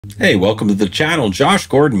Hey, welcome to the channel, Josh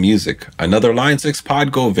Gordon Music, another Line 6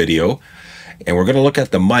 Podgo video, and we're going to look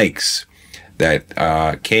at the mics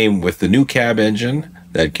that came with the new cab engine,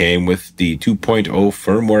 that came with the 2.0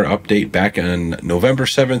 firmware update back on November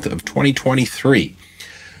 7th of 2023.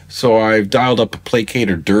 So I've dialed up a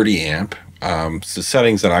Placator Dirty amp, the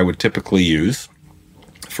settings that I would typically use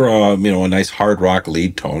for a nice hard rock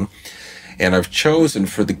lead tone, and I've chosen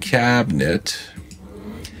for the cabinet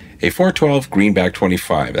a 412 Greenback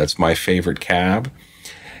 25. That's my favorite cab.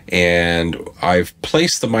 And I've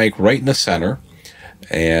placed the mic right in the center,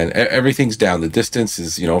 and everything's down. The distance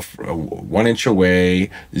is, 1 inch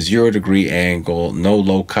away, 0 degree angle, no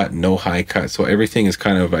low cut, no high cut. So everything is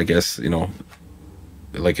kind of, I guess,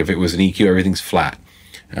 like if it was an EQ, everything's flat.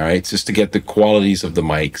 All right, just to get the qualities of the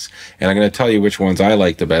mics. And I'm going to tell you which ones I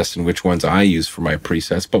like the best and which ones I use for my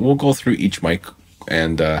presets, but we'll go through each mic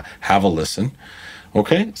and have a listen.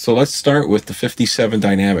 Okay, so let's start with the 57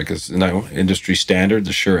 dynamic. It's now industry standard,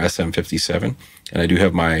 the Shure SM57. And I do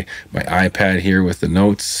have my iPad here with the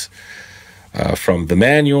notes from the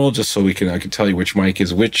manual, just so I can tell you which mic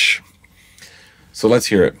is which. So let's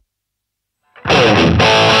hear it.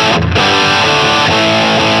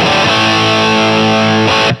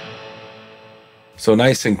 So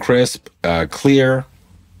nice and crisp, clear,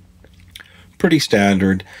 pretty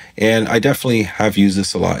standard. And I definitely have used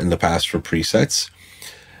this a lot in the past for presets.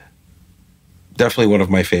 Definitely one of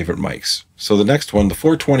my favorite mics. So the next one, the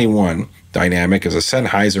 421 dynamic, is a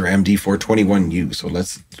Sennheiser MD421U. So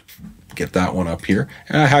let's get that one up here.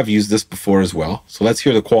 And I have used this before as well. So let's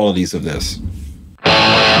hear the qualities of this.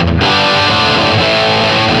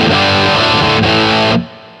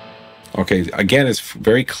 Okay, again, it's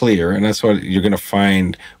very clear, and that's what you're going to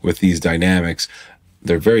find with these dynamics.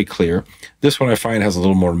 They're very clear. This one I find has a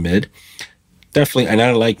little more mid. Definitely, and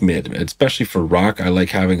I like mid, especially for rock. I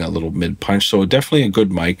like having a little mid punch, so definitely a good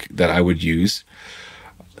mic that I would use.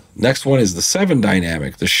 Next one is the 7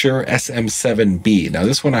 dynamic, the Shure SM7B. Now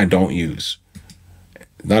this one I don't use.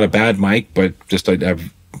 Not a bad mic, but just I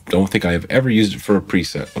don't think I have ever used it for a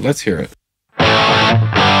preset. But let's hear it.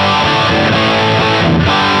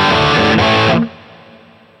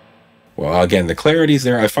 Well, again, the clarity's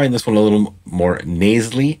there. I find this one a little more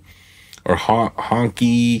nasally or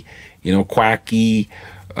honky, quacky.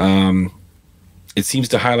 It seems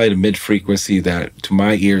to highlight a mid frequency that to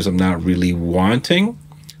my ears I'm not really wanting,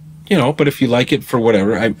 but if you like it for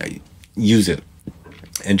whatever, I use it.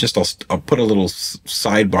 And just I'll put a little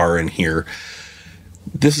sidebar in here.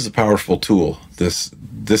 This is a powerful tool. This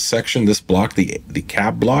section, this block, the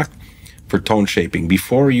cab block for tone shaping.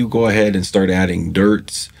 Before you go ahead and start adding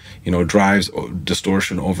dirts, drives,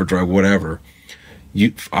 distortion, overdrive, whatever,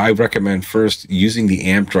 I recommend first using the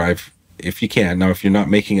amp drive if you can. Now, if you're not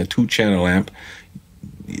making a 2-channel amp,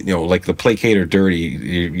 like the Placator Dirty,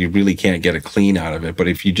 you really can't get a clean out of it. But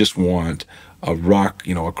if you just want a rock,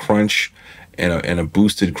 a crunch and a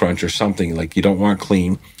boosted crunch or something, like you don't want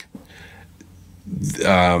clean,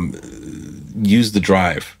 use the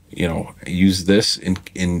drive. Use this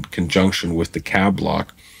in conjunction with the cab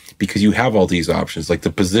block, because you have all these options. Like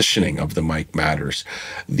the positioning of the mic matters,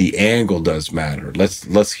 the angle does matter.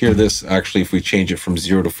 Let's hear this actually if we change it from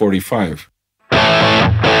 0 to 45.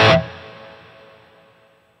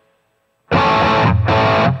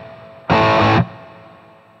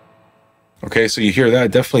 Okay, so you hear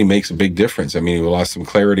that, definitely makes a big difference. I mean, we lost some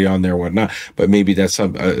clarity on there, whatnot, but maybe that's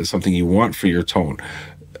something you want for your tone.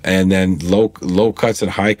 And then low cuts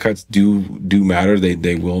and high cuts do matter.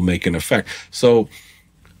 They will make an effect. So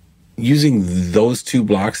using those 2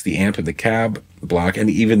 blocks, the amp and the cab block, and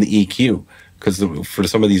even the EQ, because for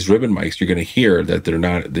some of these ribbon mics, you're going to hear that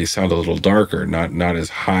they sound a little darker, not as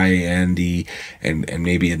high-endy, and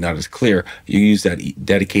maybe not as clear. You use that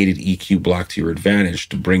dedicated EQ block to your advantage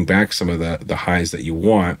to bring back some of the highs that you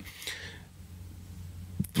want.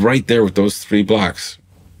 Right there with those 3 blocks,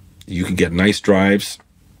 you can get nice drives,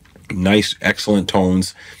 nice, excellent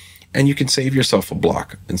tones, and you can save yourself a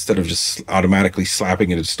block instead of just automatically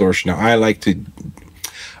slapping a distortion. Now, I like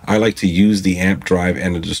to use the amp drive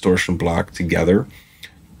and the distortion block together.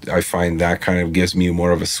 I find that kind of gives me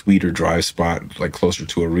more of a sweeter drive spot, like closer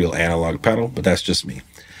to a real analog pedal, but that's just me.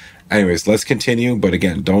 Anyways, let's continue. But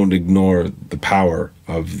again, don't ignore the power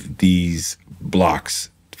of these blocks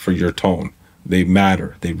for your tone. They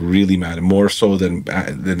matter. They really matter, more so than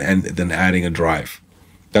adding a drive.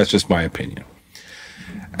 That's just my opinion.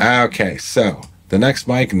 Okay, so the next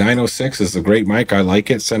mic, 906, is a great mic. I like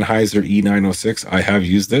it. Sennheiser E906. I have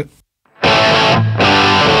used it.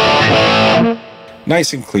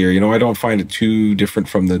 Nice and clear. I don't find it too different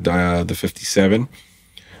from the 57.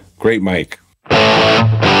 Great mic.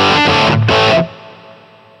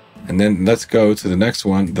 And then let's go to the next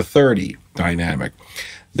one, the 30 dynamic,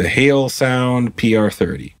 the Hale Sound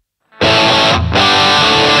PR30.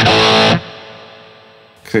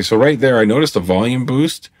 Okay, so right there, I noticed a volume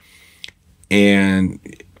boost, and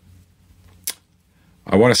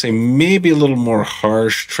I want to say maybe a little more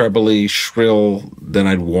harsh, trebly, shrill than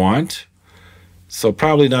I'd want. So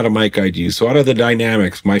probably not a mic I'd use. So out of the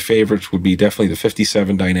dynamics, my favorites would be definitely the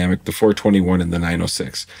 57 dynamic, the 421, and the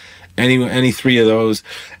 906. Any three of those,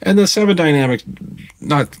 and the 7 dynamic,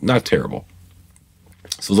 not terrible.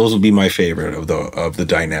 So those would be my favorite of the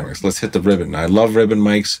dynamics. Let's hit the ribbon. I love ribbon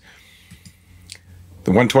mics.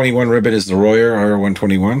 The 121 ribbon is the Royer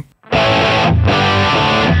R121.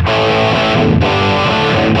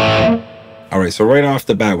 All right, so right off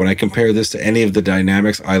the bat, when I compare this to any of the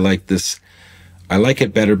dynamics, I like this. I like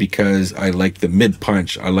it better because I like the mid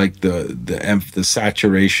punch. I like the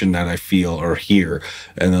saturation that I feel or hear,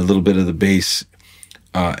 and a little bit of the bass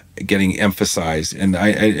getting emphasized. And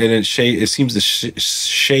it seems to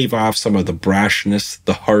shave off some of the brashness,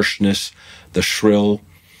 the harshness, the shrill.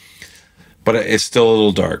 But it's still a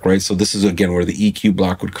little dark, right? So this is again where the EQ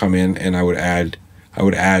block would come in, and I would add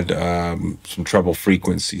some treble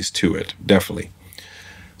frequencies to it, definitely.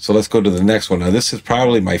 So let's go to the next one. Now this is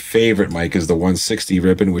probably my favorite mic, is the 160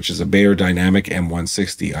 ribbon, which is a Beyer Dynamic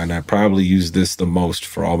M160, and I probably use this the most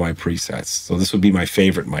for all my presets. So this would be my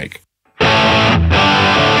favorite mic.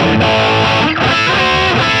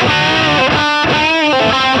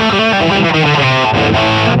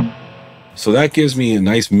 So that gives me a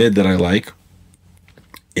nice mid that I like.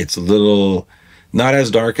 It's a little not as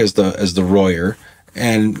dark as the Royer,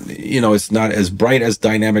 and you know, it's not as bright as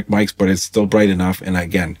dynamic mics, but it's still bright enough. And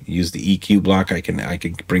again, use the EQ block. I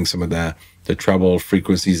can bring some of the treble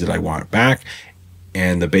frequencies that I want back,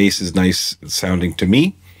 and the bass is nice sounding to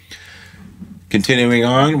me. Continuing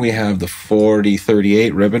on, we have the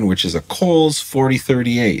 4038 ribbon, which is a Coles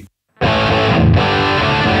 4038.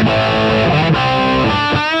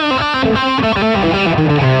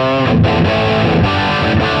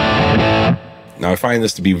 Now I find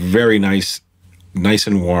this to be very nice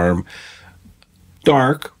and warm,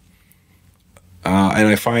 dark, and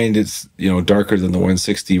I find it's, you know, darker than the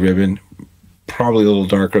 160 ribbon, probably a little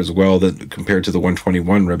darker as well than compared to the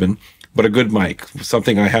 121 ribbon, but a good mic,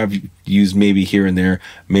 something I have used maybe here and there.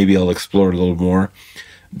 Maybe I'll explore it a little more,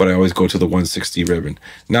 but I always go to the 160 ribbon.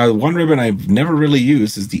 Now the one ribbon I've never really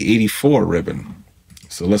used is the 84 ribbon,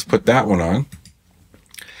 so let's put that one on,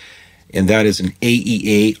 and that is an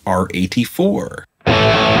AEA R84.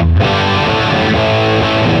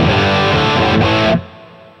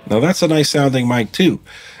 Now that's a nice sounding mic too.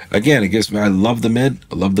 Again, it gives me, I love the mid,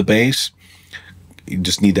 I love the bass. You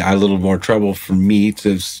just need to add a little more treble for me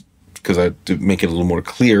to make it a little more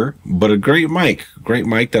clear, but a great mic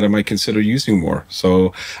that I might consider using more.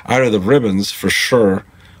 So out of the ribbons, for sure,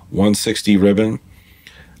 160 ribbon,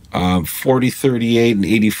 4038 and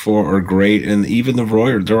 84 are great, and even the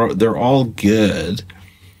Royer, they're all good.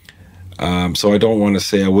 So I don't want to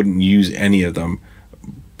say I wouldn't use any of them,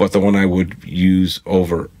 but the one I would use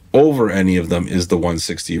over any of them is the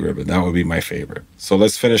 160 ribbon. That would be my favorite. So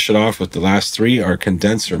let's finish it off with the last three, our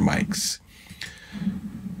condenser mics.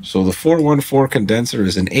 So the 414 condenser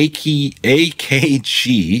is an AKG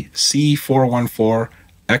C414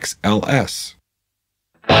 XLS.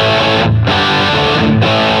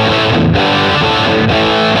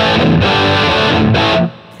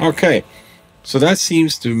 Okay, so that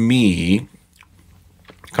seems to me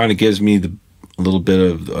kind of gives me a little bit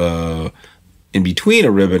of in between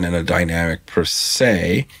a ribbon and a dynamic per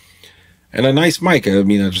se, and a nice mic. I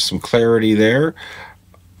mean, there's some clarity there.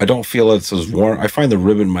 I don't feel it's as warm. I find the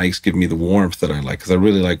ribbon mics give me the warmth that I like, because I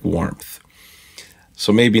really like warmth.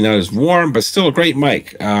 So maybe not as warm, but still a great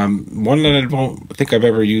mic. One that I don't think I've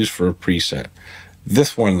ever used for a preset.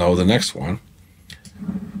 This one though, the next one,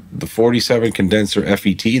 the 47 condenser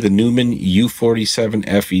FET, the Neumann U47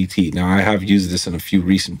 FET. Now I have used this in a few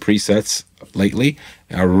recent presets lately,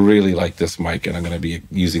 and I really like this mic, and I'm going to be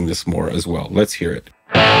using this more as well. Let's hear it.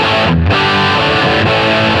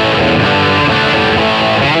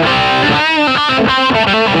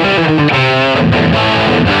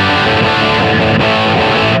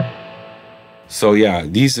 So yeah,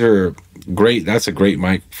 these are great. That's a great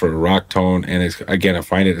mic for a rock tone, and it's, again, I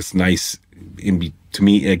find it's nice to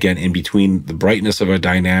me, again, in between the brightness of a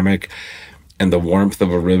dynamic and the warmth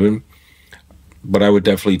of a ribbon. But I would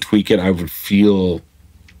definitely tweak it. I would want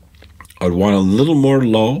a little more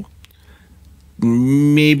low,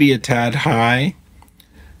 maybe a tad high,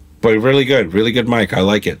 but really good mic. I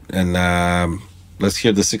like it. And let's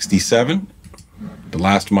hear the 67, the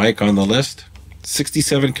last mic on the list.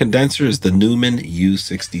 67 condenser is the Neumann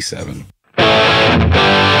U67.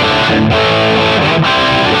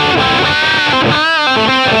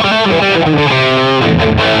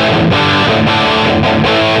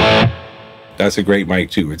 That's a great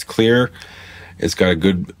mic too. It's clear. It's got a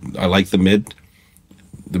good, I like the mid.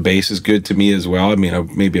 The bass is good to me as well. I mean,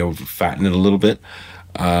 maybe I'll fatten it a little bit.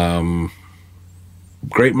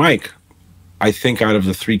 Great mic. I think out of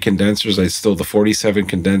the 3 condensers, the 47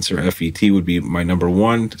 condenser FET would be my number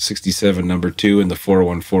 1, 67 number 2, and the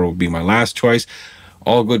 414 would be my last choice.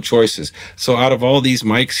 All good choices. So out of all these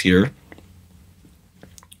mics here,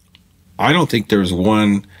 I don't think there's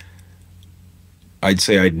one I'd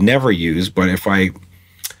say I'd never use, but if I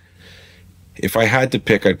had to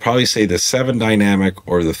pick, I'd probably say the 7 dynamic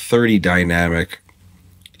or the 30 dynamic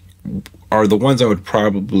are the ones I would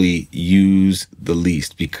probably use the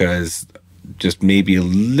least, because just maybe a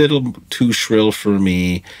little too shrill for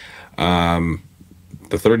me. The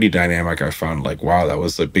 30 dynamic, I found like, wow, that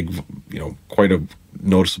was a big, quite a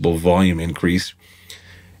noticeable volume increase.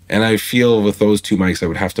 And I feel with those 2 mics, I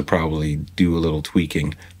would have to probably do a little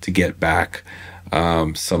tweaking to get back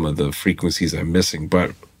some of the frequencies I'm missing.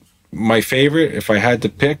 But my favorite, if I had to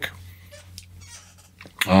pick,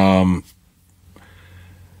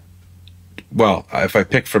 well, if I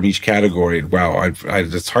pick from each category, wow,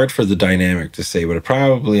 it's hard for the dynamic to say, but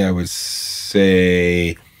probably I would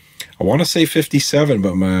say, I want to say 57,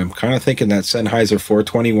 but I'm kind of thinking that Sennheiser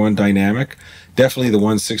 421 dynamic, definitely the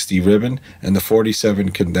 160 ribbon, and the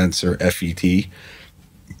 47 condenser FET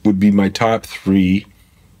would be my top 3.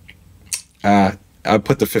 I'll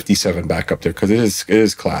put the 57 back up there because it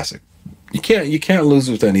is classic. You can't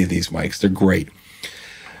lose with any of these mics. They're great.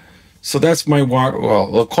 So that's my walk.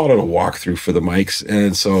 Well, I'll call it a walkthrough for the mics.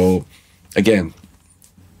 And so, again,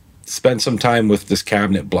 spend some time with this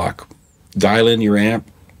cabinet block. Dial in your amp.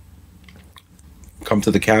 Come to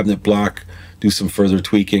the cabinet block. Do some further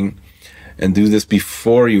tweaking. And do this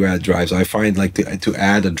before you add drives. I find like to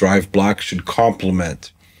add a drive block should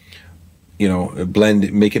complement,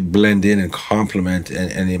 make it blend in and complement,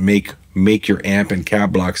 and make your amp and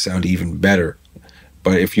cab block sound even better.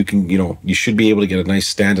 But if you can, you should be able to get a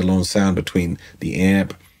nice standalone sound between the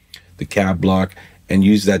amp, the cab block, and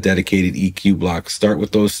use that dedicated EQ block. Start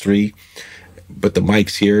with those 3. But the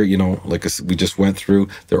mics here, like we just went through,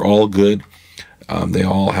 they're all good. They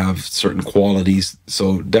all have certain qualities.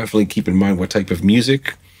 So definitely keep in mind what type of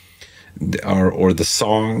music or the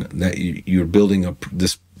song that you're building up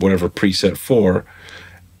this whatever preset for.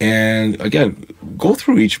 And again, go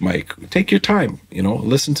through each mic. Take your time.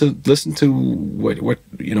 Listen to what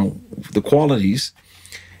the qualities,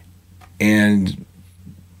 and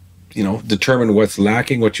determine what's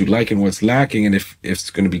lacking, what you like, and what's lacking, and if it's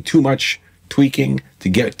going to be too much tweaking to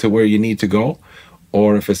get to where you need to go,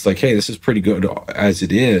 or if it's like, hey, this is pretty good as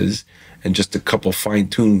it is, and just a couple fine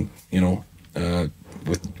tune,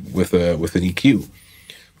 with an EQ.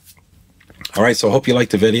 All right, so I hope you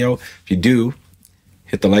liked the video. If you do,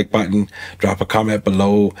 hit the like button, drop a comment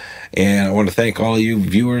below, and I want to thank all of you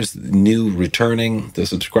viewers, new, returning, the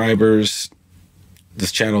subscribers.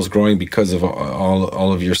 This channel is growing because of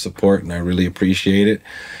all of your support, and I really appreciate it.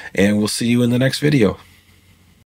 And we'll see you in the next video.